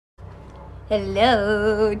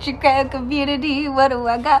Hello, true crime community. What do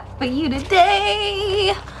I got for you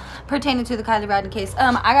today? Pertaining to the Kylie Rodney case.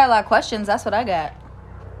 I got a lot of questions. That's what I got.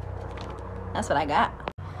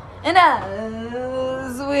 And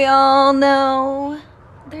as we all know,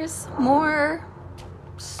 there's more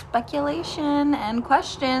speculation and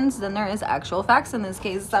questions than there is actual facts in this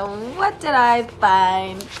case. So what did I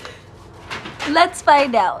find? Let's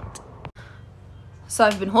find out. So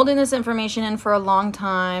I've been holding this information in for a long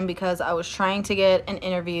time because I was trying to get an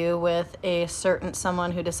interview with a certain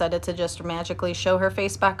someone who decided to just magically show her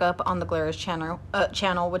face back up on the Glorious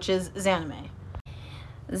channel, which is Xanamay.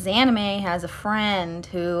 Xanamay has a friend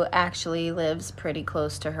who actually lives pretty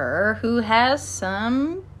close to her who has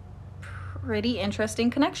some pretty interesting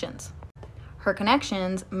connections. Her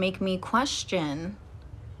connections make me question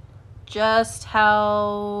just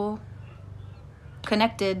how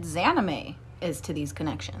connected Xanamay is to these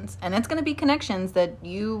connections. And it's going to be connections that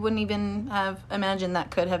you wouldn't even have imagined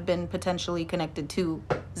that could have been potentially connected to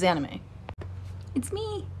Xanamay. It's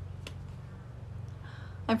me.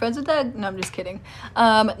 I'm friends with Doug. No, I'm just kidding.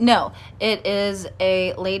 No, it is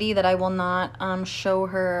a lady that I will not show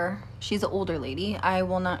her. She's an older lady. I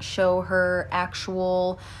will not show her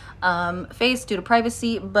actual face due to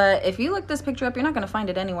privacy, but if you look this picture up, you're not going to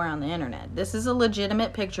find it anywhere on the internet. This is a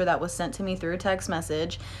legitimate picture that was sent to me through a text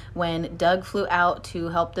message when Doug flew out to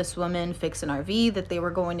help this woman fix an RV that they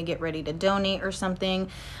were going to get ready to donate or something.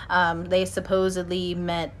 They supposedly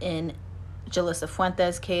met in Jalissa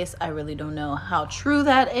Fuentes' case. I really don't know how true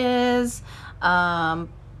that is,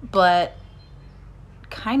 but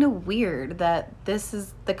kind of weird that this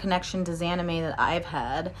is the connection to Xanamay that I've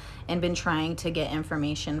had and been trying to get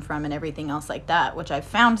information from and everything else like that, which I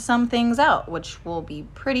found some things out, which will be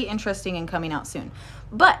pretty interesting and coming out soon.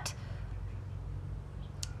 But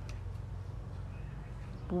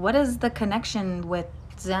what is the connection with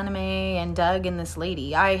Xanamay and Doug and this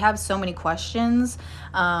lady? I have so many questions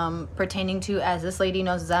pertaining to, as this lady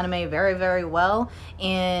knows Xanamay very, very well,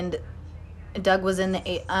 and Doug was in the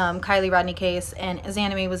Kylie Rodney case and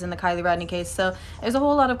Xanamay was in the Kylie Rodney case. So there's a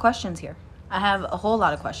whole lot of questions here. I have a whole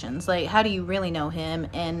lot of questions. Like, how do you really know him?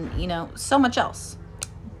 And, you know, so much else.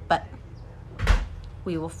 But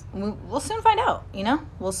we'll soon find out, you know?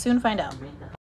 We'll soon find out.